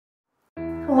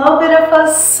Hello beautiful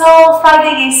soul,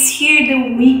 Friday is here,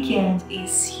 the weekend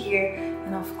is here,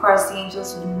 and of course the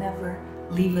angels will never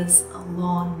leave us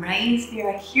alone, right? They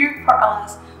are here for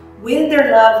us with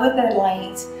their love, with their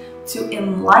light, to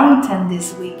enlighten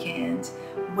this weekend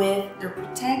with their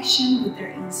protection, with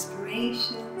their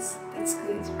inspirations. That's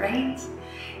good, right?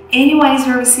 Anyways,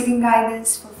 we're receiving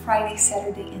guidance for Friday,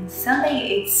 Saturday, and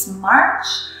Sunday. It's March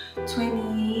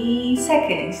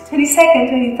 22nd,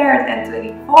 23rd,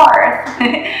 and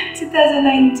 24th,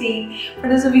 2019. For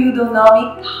those of you who don't know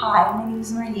me, hi, my name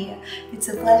is Maria. It's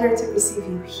a pleasure to receive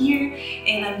you here,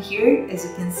 and I'm here, as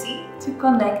you can see, to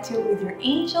connect you with your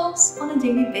angels on a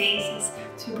daily basis,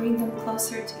 to bring them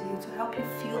closer to you, to help you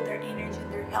feel their energy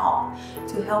and their help,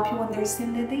 to help you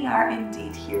understand that they are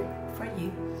indeed here for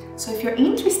you. So if you're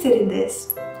interested in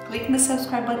this, click the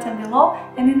subscribe button below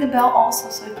and in the bell also,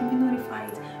 so you can be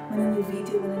notified when a new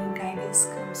video, when a new guidance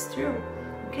comes through.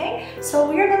 Okay, so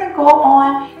we're gonna go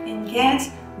on and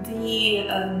get the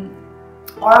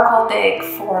oracle deck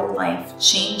for life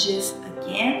changes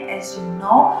again. As you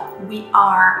know, we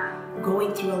are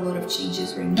going through a lot of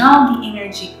changes right now. The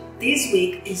energy this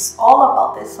week is all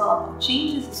about this, all about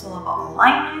changes, it's all about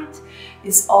alignment,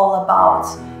 it's all about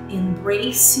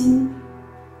embracing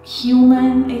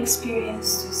human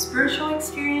experience to spiritual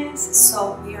experience.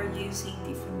 So we are using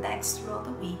different decks throughout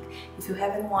the week. If you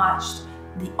haven't watched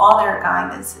the other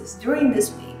guidances during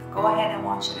this week, go ahead and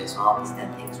watch it as well, because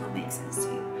then things will make sense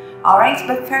to you. Alright,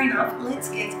 but fair enough, let's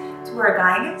get to our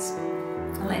guidance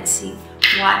and let's see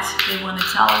what they want to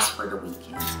tell us for the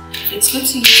weekend. It's good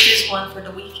to use this one for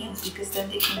the weekends because then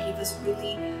they can give us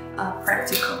really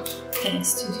practical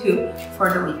things to do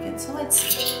for the weekend. So let's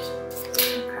see.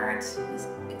 The cards,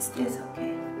 it's this,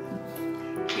 okay?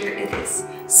 Here it is.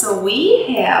 So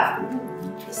we have,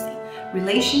 interesting,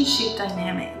 relationship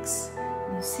dynamics.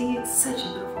 You see, it's such a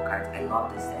beautiful card. I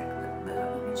love this deck. The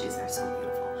images are so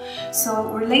beautiful.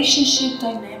 So relationship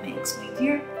dynamics, my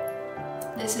dear.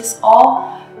 This is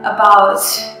all about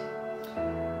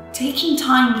taking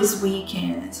time this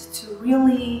weekend to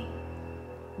really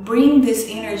bring this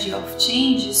energy of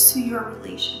changes to your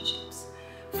relationships.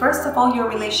 First of all, your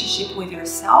relationship with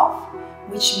yourself,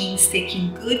 which means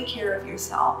taking good care of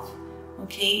yourself.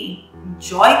 Okay,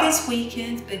 enjoy this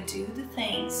weekend, but do the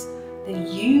things that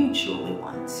you truly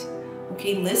want.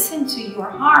 Okay, listen to your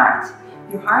heart.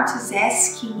 Your heart is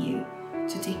asking you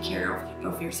to take care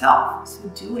of yourself, so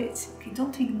do it. Okay,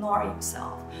 don't ignore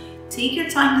yourself. Take your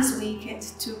time this weekend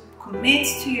to commit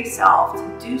to yourself,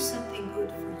 to do something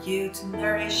good for you, to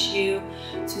nourish you,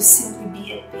 to simply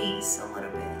be at peace a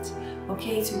little bit.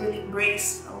 Okay, to really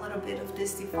embrace a little bit of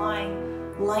this divine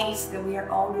light that we are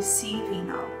all receiving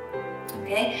now.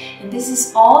 Okay, and this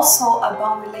is also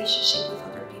about relationship with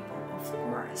other people, of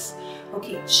course.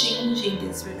 Okay, changing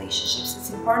these relationships. It's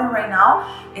important right now,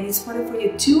 and it's important for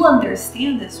you to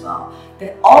understand as well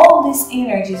that all these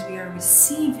energies we are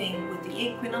receiving with the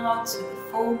equinox, with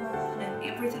the full moon, and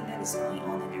everything that is going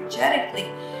on energetically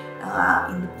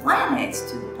in the planets,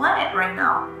 to the planet right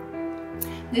now.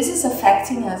 This is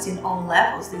affecting us in all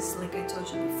levels. This, like I told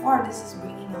you before, this is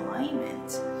bringing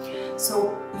alignment.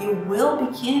 So you will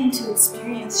begin to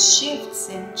experience shifts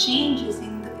and changes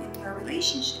in your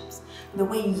relationships, the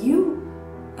way you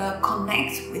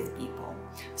connect with people.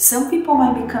 Some people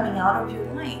might be coming out of your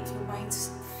life. You might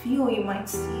feel, you might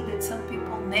see that some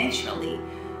people naturally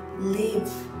live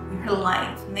your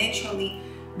life, naturally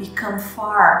become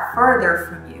further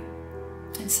from you.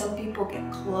 And some people get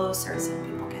closer, some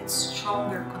people get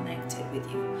stronger connected with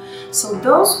you. So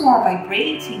those who are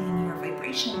vibrating in your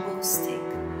vibration will stick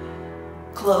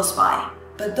close by.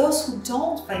 But those who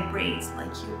don't vibrate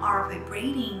like you are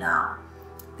vibrating now,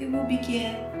 they will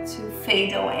begin to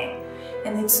fade away.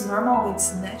 And it's normal,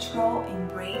 it's natural.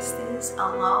 Embrace this,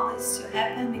 allow this to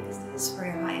happen, because this is for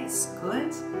your highest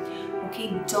good.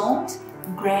 Okay, don't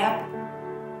grab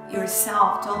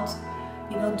yourself,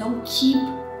 don't keep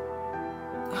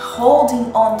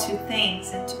holding on to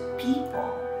things and to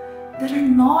people that are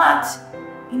not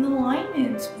in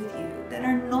alignment with you, that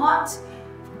are not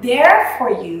there for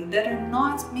you, that are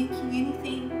not making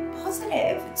anything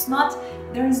positive. It's not,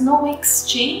 there is no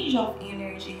exchange of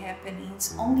energy happening,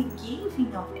 it's only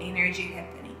giving of energy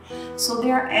happening. So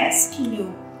they are asking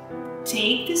you,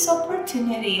 take this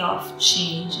opportunity of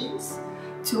changes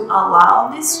to allow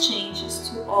these changes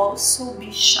to also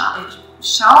be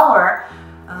shower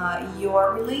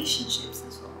your relationships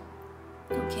as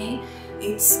well. Okay,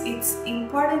 it's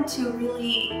important to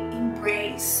really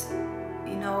embrace,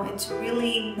 and to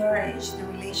really nourish the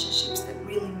relationships that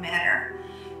really matter,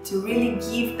 to really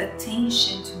give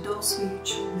attention to those who you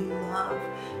truly love,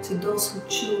 to those who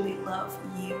truly love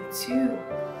you too.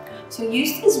 So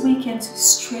use this weekend to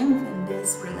strengthen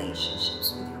these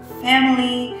relationships with your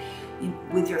family,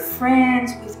 with your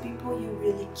friends, with people you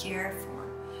really care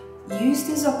for. Use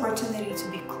this opportunity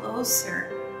to be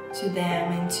closer to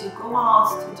them and to go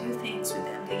out to do things with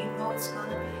them that you know it's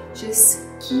gonna just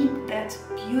keep that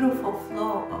beautiful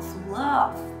flow of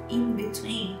love in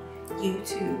between you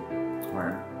two,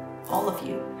 or all of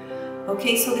you.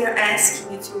 Okay, so they're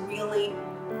asking you to really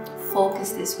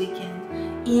focus this weekend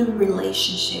in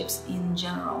relationships in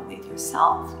general with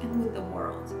yourself and with the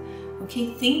world.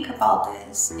 Okay, think about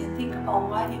this and think about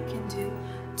what you can do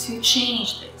to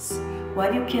change this,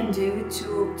 what you can do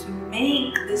to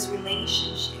make these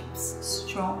relationships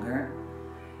stronger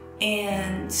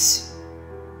and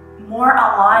more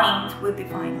aligned with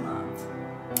divine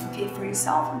love. Okay, for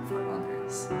yourself and for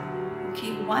others.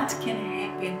 Okay, what can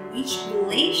happen? Which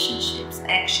relationships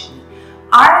actually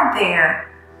are there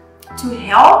to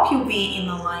help you be in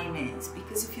alignment?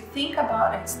 Because if you think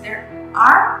about it, there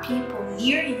are people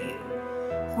near you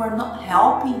who are not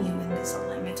helping you in this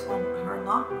alignment, who are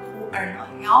not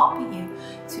helping you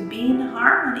to be in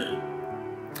harmony.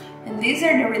 And these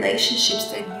are the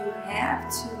relationships that you have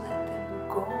to let them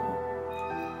go.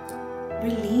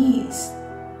 Release.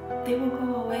 They will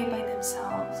go away by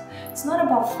themselves. It's not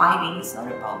about fighting, it's not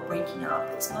about breaking up,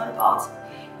 it's not about,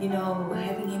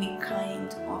 having any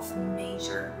kind of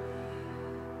major,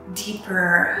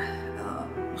 deeper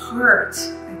hurt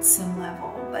at some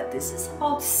level. But this is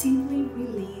about simply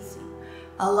releasing,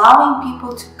 allowing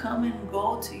people to come and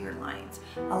go to your light,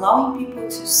 allowing people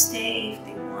to stay if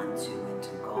they want to and to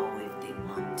go if they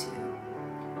want to.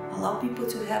 Allow people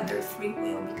to have their free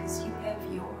will because you have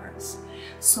yours.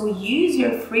 So use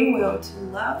your free will to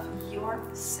love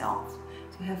yourself,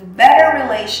 to have a better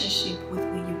relationship with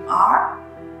who you are.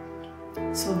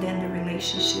 So then the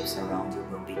relationships around you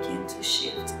will begin to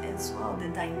shift as well. The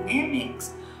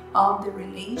dynamics of the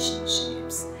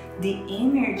relationships, the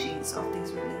energies of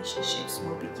these relationships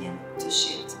will begin to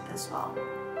shift as well.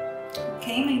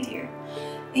 Okay, my dear?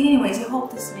 Anyways, I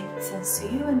hope this makes sense to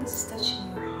you and this is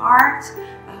touching your heart.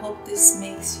 I hope this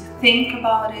makes you think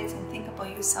about it and think about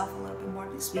yourself a little bit more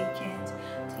this weekend.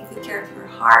 Take good care of your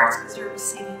heart because you're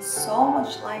receiving so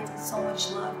much light and so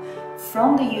much love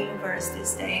from the universe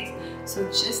these days. So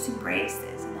just embrace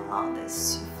this and allow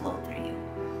this to flow through you.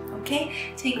 Okay?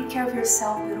 Take good care of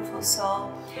yourself, beautiful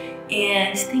soul.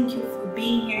 And thank you for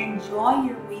being here. Enjoy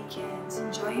your weekend.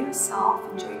 Enjoy yourself.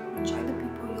 Enjoy the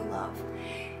people you love.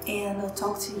 And I'll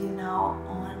talk to you now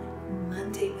on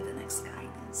Monday with the next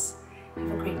guidance.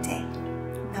 Have a great day.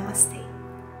 Namaste.